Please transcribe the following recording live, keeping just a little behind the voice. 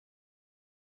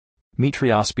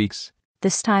Mytria speaks.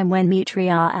 This time when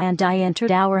Mytria and I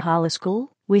entered our Holoschool,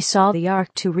 we saw the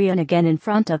Arcturian again in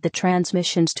front of the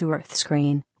transmissions to Earth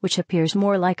screen, which appears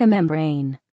more like a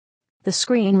membrane. The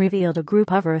screen revealed a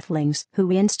group of Earthlings who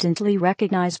we instantly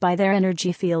recognized by their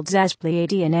energy fields as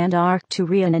Pleiadian and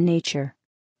Arcturian in nature.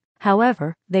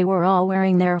 However, they were all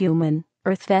wearing their human,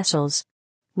 Earth vessels.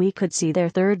 We could see their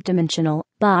third-dimensional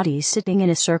bodies sitting in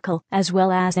a circle, as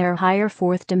well as their higher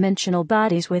fourth-dimensional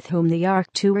bodies with whom the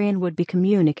Arcturian would be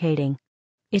communicating.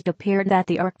 It appeared that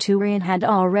the Arcturian had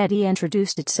already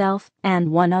introduced itself,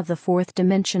 and one of the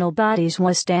fourth-dimensional bodies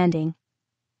was standing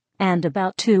and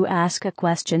about to ask a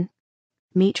question.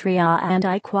 Mytria and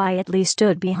I quietly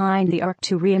stood behind the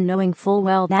Arcturian, knowing full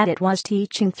well that it was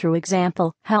teaching through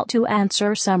example how to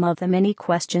answer some of the many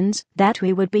questions that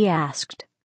we would be asked.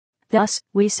 Thus,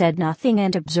 we said nothing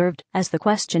and observed as the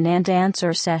question and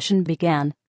answer session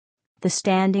began. The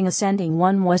standing ascending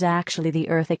one was actually the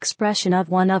Earth expression of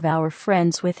one of our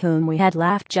friends with whom we had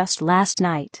laughed just last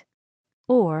night.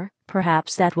 Or,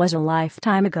 perhaps that was a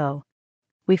lifetime ago.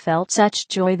 We felt such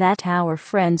joy that our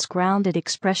friend's grounded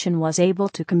expression was able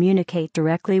to communicate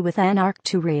directly with an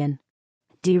Arcturian.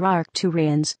 "Dear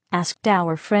Arcturians," asked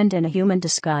our friend in a human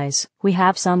disguise, "we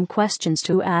have some questions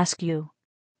to ask you.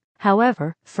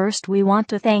 However, first we want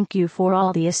to thank you for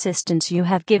all the assistance you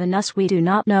have given us. We do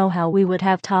not know how we would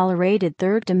have tolerated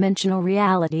third-dimensional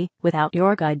reality without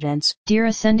your guidance." "Dear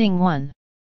Ascending One,"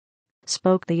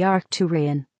 spoke the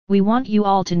Arcturian, "we want you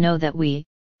all to know that we,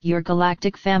 your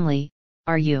galactic family,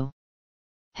 are you.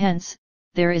 Hence,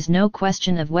 there is no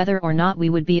question of whether or not we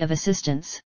would be of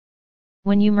assistance.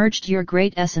 When you merged your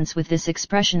great essence with this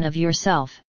expression of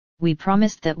yourself, we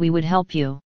promised that we would help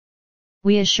you.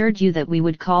 We assured you that we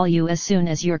would call you as soon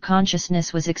as your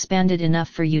consciousness was expanded enough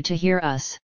for you to hear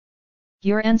us.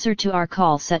 Your answer to our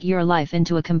call set your life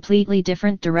into a completely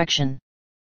different direction.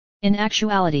 In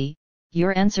actuality,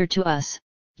 your answer to us,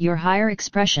 your higher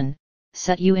expression,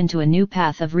 set you into a new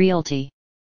path of reality.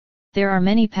 There are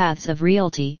many paths of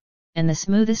reality, and the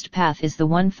smoothest path is the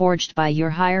one forged by your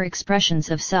higher expressions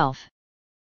of self.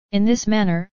 In this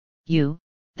manner, you,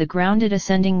 the grounded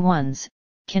ascending ones,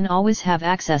 can always have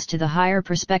access to the higher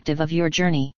perspective of your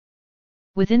journey.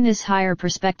 Within this higher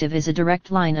perspective is a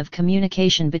direct line of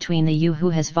communication between the you who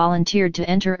has volunteered to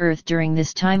enter Earth during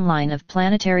this timeline of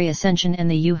planetary ascension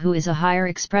and the you who is a higher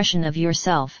expression of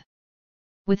yourself.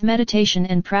 With meditation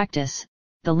and practice,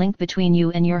 the link between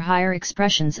you and your higher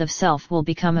expressions of self will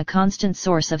become a constant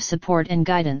source of support and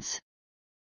guidance.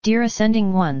 Dear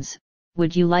Ascending Ones,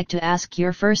 would you like to ask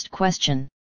your first question?"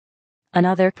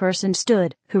 Another person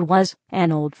stood, who was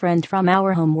an old friend from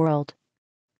our home world.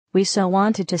 We so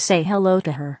wanted to say hello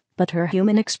to her, but her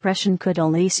human expression could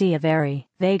only see a very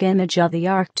vague image of the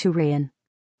Arcturian.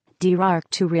 "Dear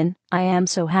Arcturian, I am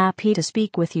so happy to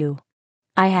speak with you.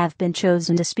 I have been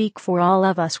chosen to speak for all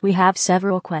of us. We have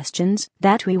several questions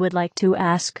that we would like to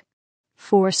ask.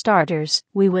 For starters,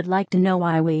 we would like to know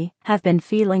why we have been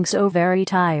feeling so very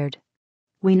tired.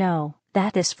 We know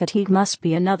that this fatigue must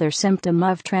be another symptom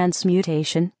of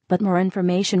transmutation, but more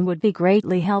information would be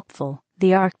greatly helpful,"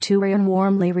 the Arcturian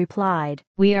warmly replied.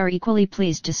 "We are equally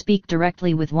pleased to speak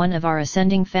directly with one of our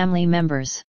ascending family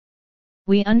members.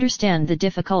 We understand the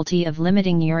difficulty of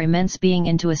limiting your immense being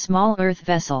into a small Earth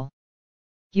vessel.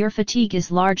 Your fatigue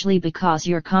is largely because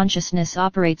your consciousness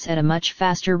operates at a much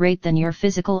faster rate than your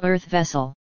physical Earth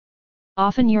vessel.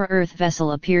 Often your Earth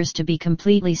vessel appears to be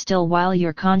completely still while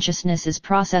your consciousness is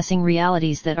processing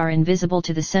realities that are invisible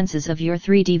to the senses of your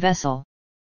 3D vessel.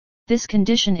 This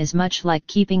condition is much like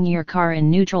keeping your car in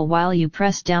neutral while you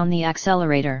press down the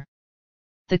accelerator.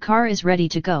 The car is ready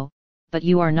to go, but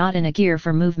you are not in a gear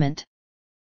for movement.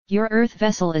 Your Earth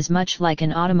vessel is much like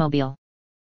an automobile.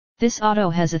 This auto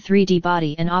has a 3D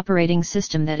body and operating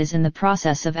system that is in the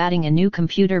process of adding a new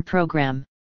computer program.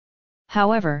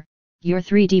 However, your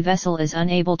 3D vessel is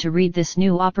unable to read this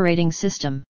new operating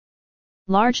system.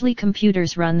 Largely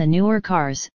computers run the newer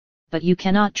cars, but you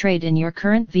cannot trade in your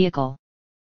current vehicle.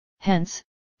 Hence,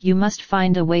 you must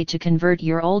find a way to convert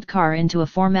your old car into a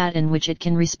format in which it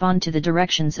can respond to the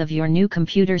directions of your new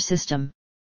computer system.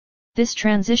 This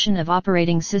transition of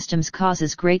operating systems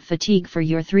causes great fatigue for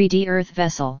your 3D Earth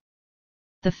vessel.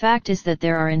 The fact is that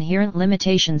there are inherent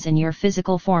limitations in your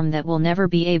physical form that will never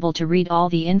be able to read all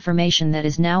the information that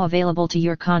is now available to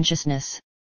your consciousness.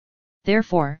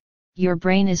 Therefore, your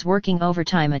brain is working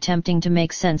overtime attempting to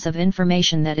make sense of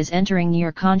information that is entering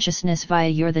your consciousness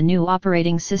via the new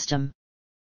operating system.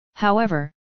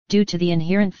 However, due to the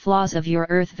inherent flaws of your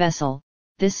Earth vessel,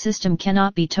 this system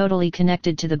cannot be totally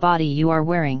connected to the body you are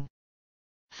wearing.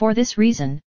 For this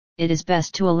reason, it is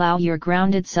best to allow your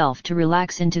grounded self to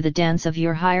relax into the dance of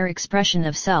your higher expression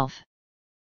of self.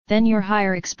 Then your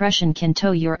higher expression can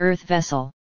tow your earth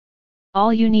vessel.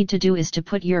 All you need to do is to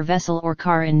put your vessel or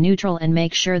car in neutral and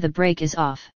make sure the brake is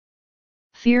off.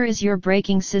 Fear is your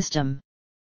braking system.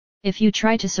 If you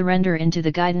try to surrender into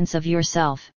the guidance of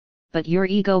yourself, but your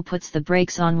ego puts the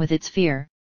brakes on with its fear,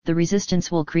 the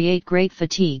resistance will create great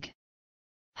fatigue.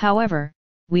 However,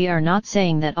 we are not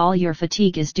saying that all your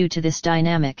fatigue is due to this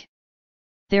dynamic.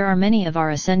 There are many of our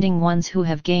ascending ones who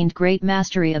have gained great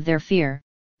mastery of their fear,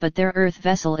 but their earth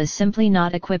vessel is simply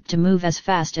not equipped to move as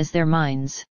fast as their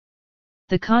minds.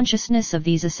 The consciousness of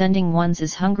these ascending ones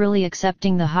is hungrily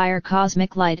accepting the higher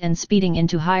cosmic light and speeding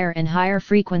into higher and higher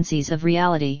frequencies of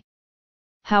reality.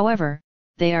 However,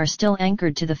 they are still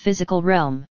anchored to the physical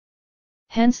realm.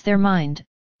 Hence their mind,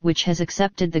 which has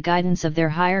accepted the guidance of their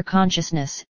higher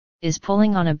consciousness, is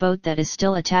pulling on a boat that is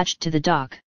still attached to the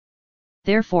dock.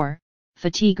 Therefore,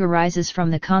 fatigue arises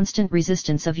from the constant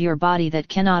resistance of your body that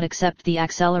cannot accept the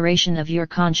acceleration of your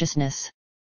consciousness.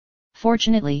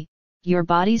 Fortunately, your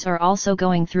bodies are also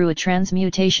going through a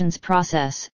transmutations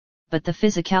process, but the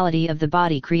physicality of the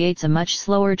body creates a much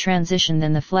slower transition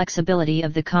than the flexibility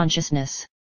of the consciousness.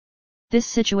 This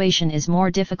situation is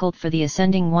more difficult for the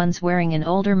ascending ones wearing an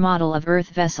older model of Earth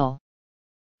vessel.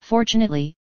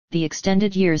 Fortunately, the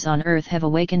extended years on Earth have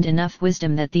awakened enough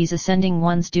wisdom that these ascending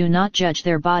ones do not judge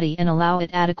their body and allow it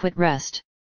adequate rest.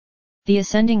 The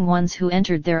ascending ones who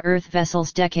entered their Earth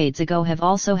vessels decades ago have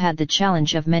also had the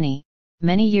challenge of many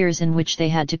years in which they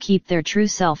had to keep their true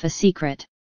self a secret.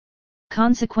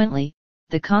 Consequently,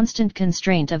 the constant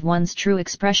constraint of one's true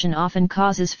expression often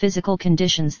causes physical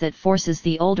conditions that forces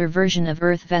the older version of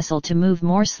Earth vessel to move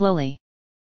more slowly.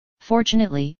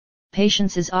 Fortunately,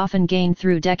 patience is often gained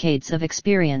through decades of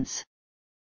experience.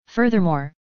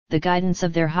 Furthermore, the guidance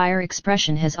of their higher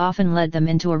expression has often led them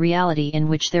into a reality in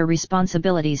which their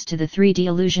responsibilities to the 3D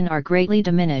illusion are greatly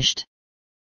diminished.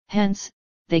 Hence,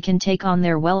 they can take on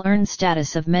their well-earned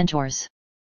status of mentors.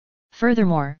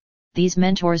 Furthermore, these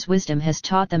mentors' wisdom has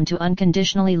taught them to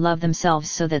unconditionally love themselves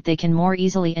so that they can more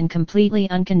easily and completely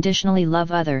unconditionally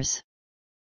love others.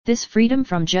 This freedom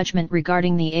from judgment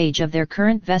regarding the age of their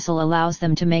current vessel allows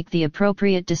them to make the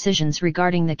appropriate decisions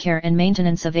regarding the care and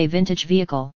maintenance of a vintage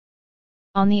vehicle.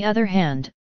 On the other hand,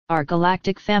 our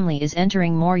galactic family is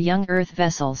entering more young Earth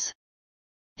vessels.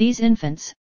 These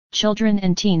infants, children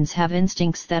and teens have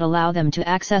instincts that allow them to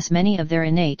access many of their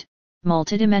innate,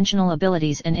 multidimensional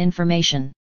abilities and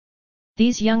information.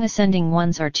 These young ascending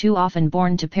ones are too often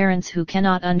born to parents who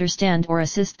cannot understand or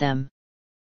assist them.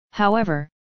 However,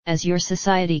 as your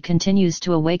society continues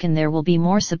to awaken, there will be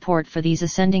more support for these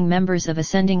ascending members of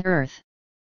ascending Earth.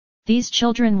 These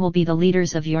children will be the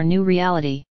leaders of your new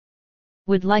reality.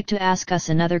 Would like to ask us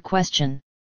another question?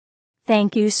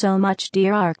 Thank you so much,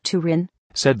 dear Arcturian,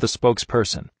 said the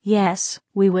spokesperson. Yes,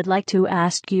 we would like to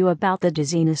ask you about the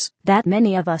dizziness that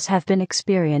many of us have been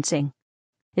experiencing.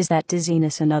 Is that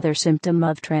dizziness another symptom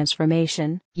of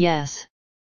transformation? Yes,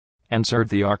 answered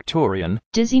the Arcturian.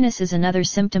 Dizziness is another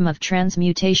symptom of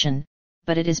transmutation,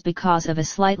 but it is because of a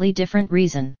slightly different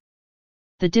reason.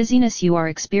 The dizziness you are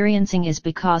experiencing is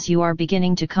because you are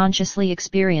beginning to consciously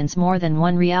experience more than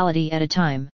one reality at a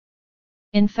time.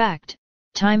 In fact,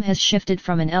 time has shifted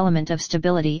from an element of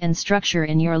stability and structure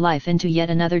in your life into yet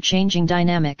another changing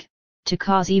dynamic, to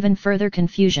cause even further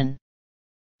confusion.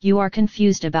 You are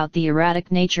confused about the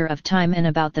erratic nature of time and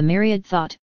about the myriad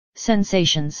thought,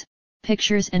 sensations,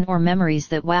 pictures and/or memories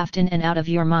that waft in and out of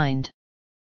your mind.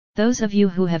 Those of you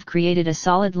who have created a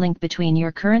solid link between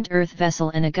your current Earth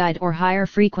vessel and a guide or higher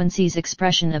frequencies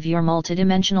expression of your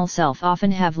multidimensional self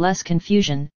often have less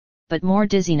confusion, but more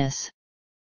dizziness.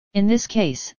 In this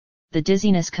case, the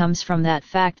dizziness comes from that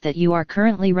fact that you are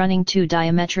currently running two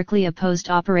diametrically opposed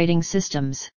operating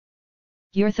systems.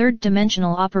 Your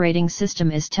third-dimensional operating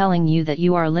system is telling you that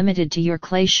you are limited to your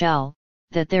clay shell,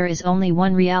 that there is only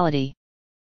one reality.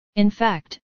 In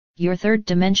fact, your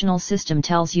third-dimensional system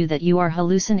tells you that you are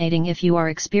hallucinating if you are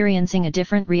experiencing a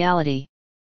different reality.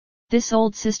 This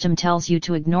old system tells you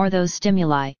to ignore those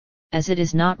stimuli, as it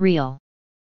is not real.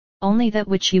 Only that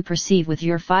which you perceive with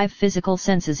your 5 physical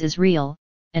senses is real,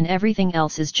 and everything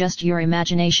else is just your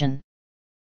imagination.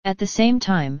 At the same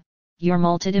time, your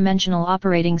multidimensional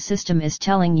operating system is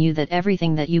telling you that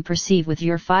everything that you perceive with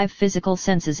your 5 physical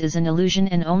senses is an illusion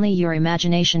and only your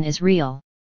imagination is real.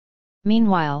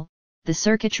 Meanwhile, the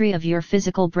circuitry of your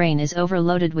physical brain is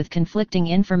overloaded with conflicting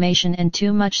information and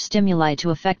too much stimuli to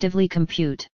effectively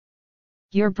compute.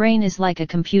 Your brain is like a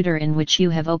computer in which you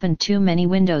have opened too many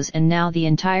windows and now the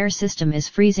entire system is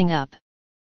freezing up.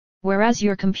 Whereas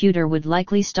your computer would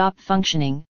likely stop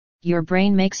functioning, your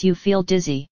brain makes you feel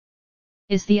dizzy.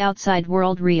 Is the outside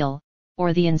world real,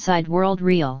 or the inside world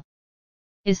real?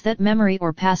 Is that memory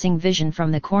or passing vision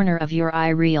from the corner of your eye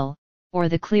real, or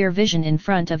the clear vision in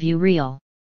front of you real?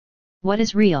 What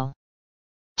is real?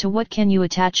 To what can you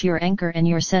attach your anchor and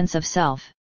your sense of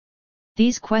self?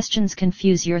 These questions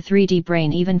confuse your 3D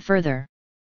brain even further.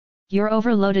 Your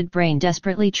overloaded brain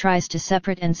desperately tries to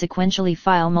separate and sequentially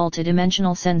file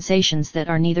multidimensional sensations that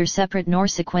are neither separate nor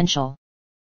sequential.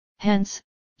 Hence,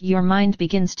 your mind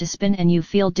begins to spin and you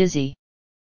feel dizzy.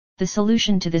 The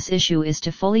solution to this issue is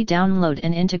to fully download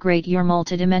and integrate your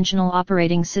multidimensional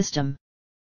operating system.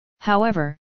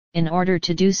 However, in order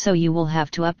to do so you will have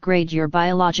to upgrade your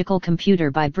biological computer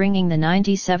by bringing the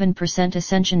 97%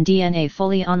 Ascension DNA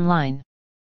fully online.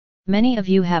 Many of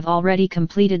you have already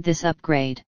completed this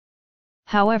upgrade.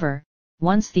 However,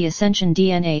 once the Ascension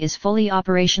DNA is fully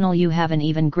operational you have an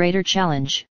even greater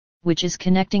challenge, which is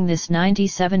connecting this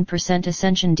 97%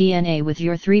 Ascension DNA with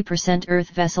your 3% Earth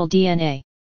vessel DNA.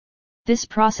 This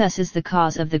process is the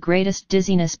cause of the greatest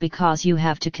dizziness because you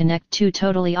have to connect two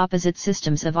totally opposite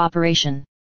systems of operation.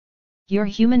 Your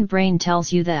human brain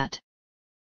tells you that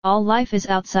all life is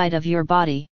outside of your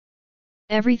body.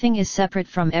 Everything is separate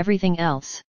from everything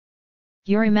else.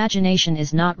 Your imagination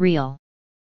is not real.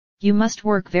 You must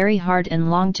work very hard and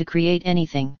long to create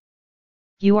anything.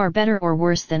 You are better or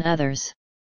worse than others.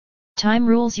 Time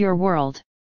rules your world.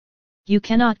 You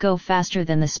cannot go faster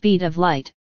than the speed of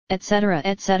light, etc.,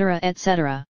 etc.,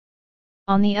 etc.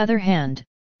 On the other hand,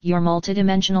 your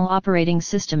multidimensional operating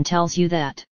system tells you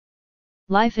that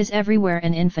life is everywhere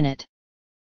and infinite.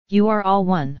 You are all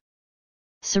one.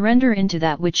 Surrender into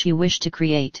that which you wish to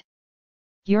create.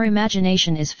 Your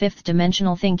imagination is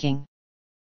fifth-dimensional thinking.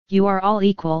 You are all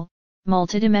equal,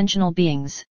 multidimensional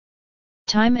beings.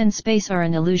 Time and space are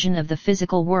an illusion of the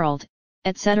physical world,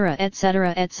 etc.,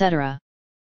 etc., etc.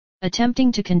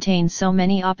 Attempting to contain so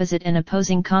many opposite and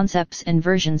opposing concepts and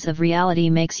versions of reality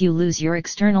makes you lose your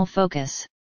external focus.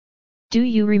 Do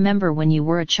you remember when you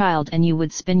were a child and you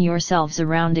would spin yourselves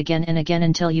around again and again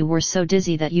until you were so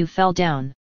dizzy that you fell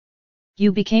down?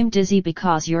 You became dizzy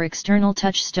because your external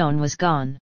touchstone was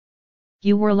gone.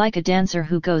 You were like a dancer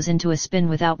who goes into a spin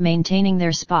without maintaining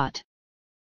their spot.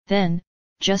 Then,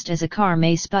 just as a car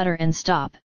may sputter and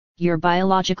stop, your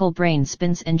biological brain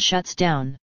spins and shuts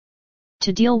down.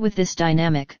 To deal with this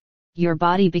dynamic, your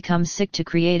body becomes sick to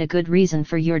create a good reason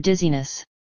for your dizziness.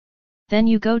 Then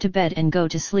you go to bed and go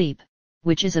to sleep,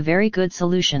 which is a very good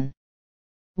solution.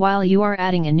 While you are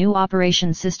adding a new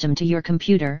operation system to your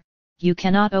computer, you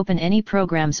cannot open any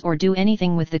programs or do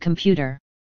anything with the computer.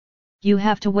 You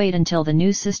have to wait until the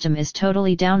new system is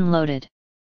totally downloaded.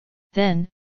 Then,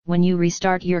 when you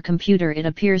restart your computer it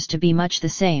appears to be much the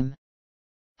same.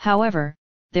 However,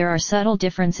 there are subtle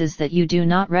differences that you do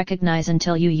not recognize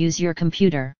until you use your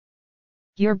computer.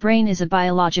 Your brain is a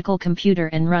biological computer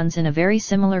and runs in a very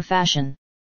similar fashion.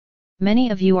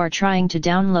 Many of you are trying to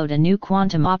download a new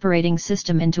quantum operating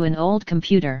system into an old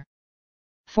computer.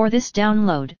 For this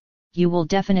download, you will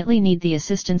definitely need the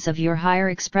assistance of your higher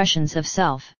expressions of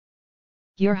self.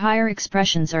 Your higher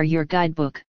expressions are your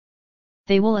guidebook.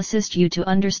 They will assist you to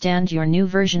understand your new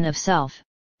version of self,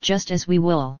 just as we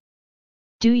will.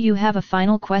 Do you have a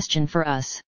final question for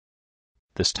us?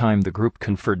 This time the group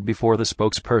conferred before the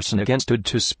spokesperson again stood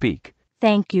to speak.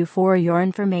 Thank you for your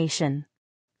information.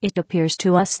 It appears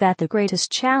to us that the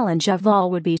greatest challenge of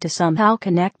all would be to somehow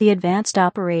connect the advanced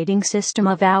operating system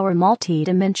of our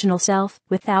multidimensional self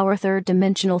with our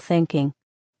third-dimensional thinking.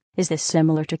 Is this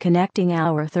similar to connecting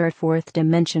our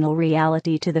third-fourth-dimensional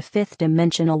reality to the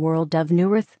fifth-dimensional world of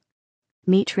New Earth?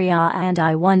 Mytria and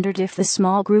I wondered if the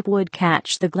small group would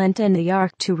catch the glint in the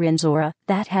Arcturians' aura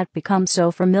that had become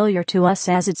so familiar to us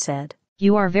as it said.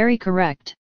 You are very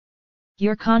correct.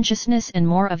 Your consciousness and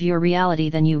more of your reality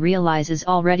than you realize is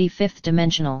already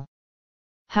fifth-dimensional.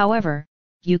 However,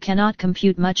 you cannot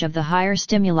compute much of the higher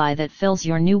stimuli that fills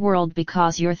your new world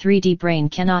because your 3D brain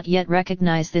cannot yet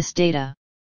recognize this data.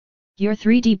 Your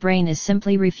 3D brain is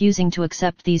simply refusing to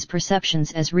accept these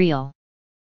perceptions as real.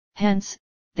 Hence,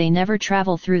 they never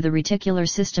travel through the reticular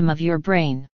system of your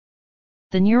brain.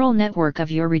 The neural network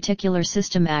of your reticular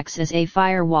system acts as a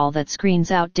firewall that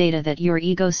screens out data that your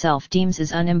ego self deems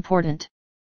as unimportant.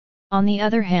 On the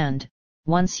other hand,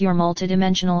 once your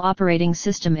multidimensional operating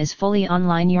system is fully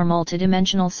online, your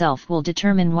multidimensional self will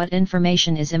determine what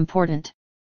information is important.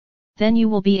 Then you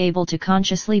will be able to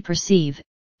consciously perceive,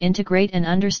 integrate and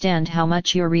understand how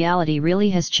much your reality really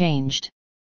has changed.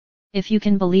 If you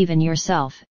can believe in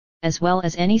yourself, as well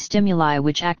as any stimuli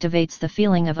which activates the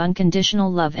feeling of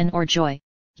unconditional love and or joy,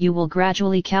 you will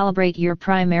gradually calibrate your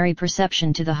primary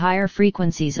perception to the higher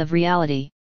frequencies of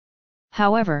reality.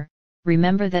 However,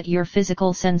 remember that your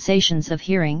physical sensations of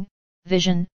hearing,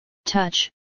 vision,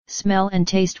 touch, smell and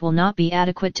taste will not be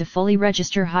adequate to fully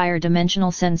register higher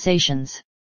dimensional sensations.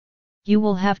 You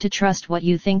will have to trust what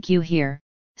you think you hear,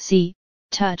 see,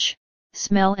 touch,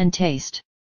 smell and taste.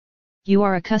 You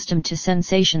are accustomed to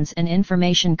sensations and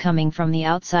information coming from the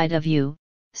outside of you,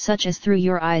 such as through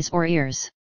your eyes or ears.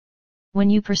 When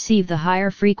you perceive the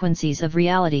higher frequencies of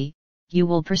reality, you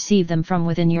will perceive them from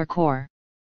within your core.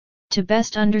 To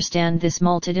best understand this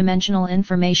multidimensional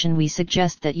information, we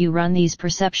suggest that you run these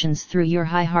perceptions through your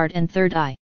high heart and third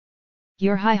eye.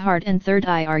 Your high heart and third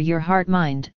eye are your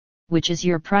heart-mind, which is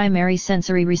your primary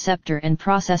sensory receptor and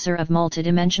processor of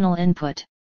multidimensional input.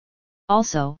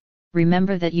 Also,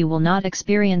 remember that you will not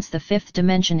experience the fifth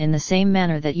dimension in the same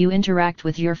manner that you interact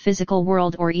with your physical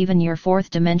world or even your fourth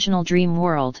dimensional dream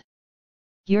world.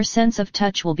 Your sense of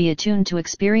touch will be attuned to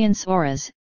experience auras,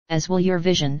 as will your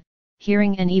vision,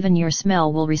 hearing and even your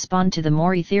smell will respond to the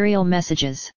more ethereal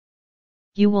messages.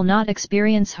 You will not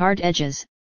experience hard edges,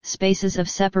 spaces of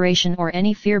separation or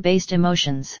any fear-based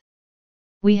emotions.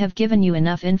 We have given you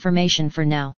enough information for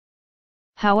now.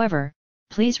 However,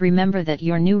 please remember that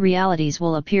your new realities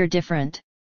will appear different.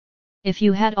 If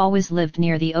you had always lived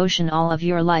near the ocean all of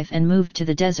your life and moved to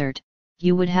the desert,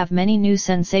 you would have many new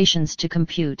sensations to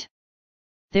compute.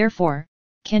 Therefore,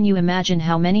 can you imagine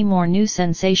how many more new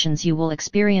sensations you will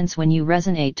experience when you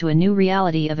resonate to a new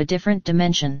reality of a different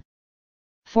dimension?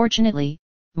 Fortunately,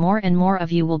 more and more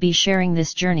of you will be sharing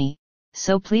this journey,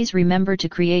 so please remember to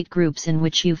create groups in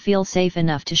which you feel safe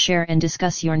enough to share and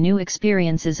discuss your new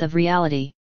experiences of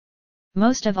reality.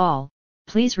 Most of all,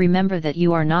 please remember that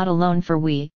you are not alone, for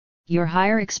we, your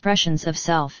higher expressions of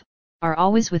self, are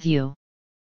always with you.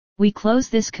 We close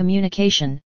this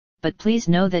communication, but please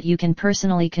know that you can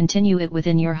personally continue it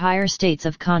within your higher states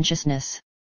of consciousness.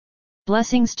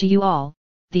 Blessings to you all,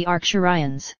 the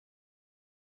Arcturians.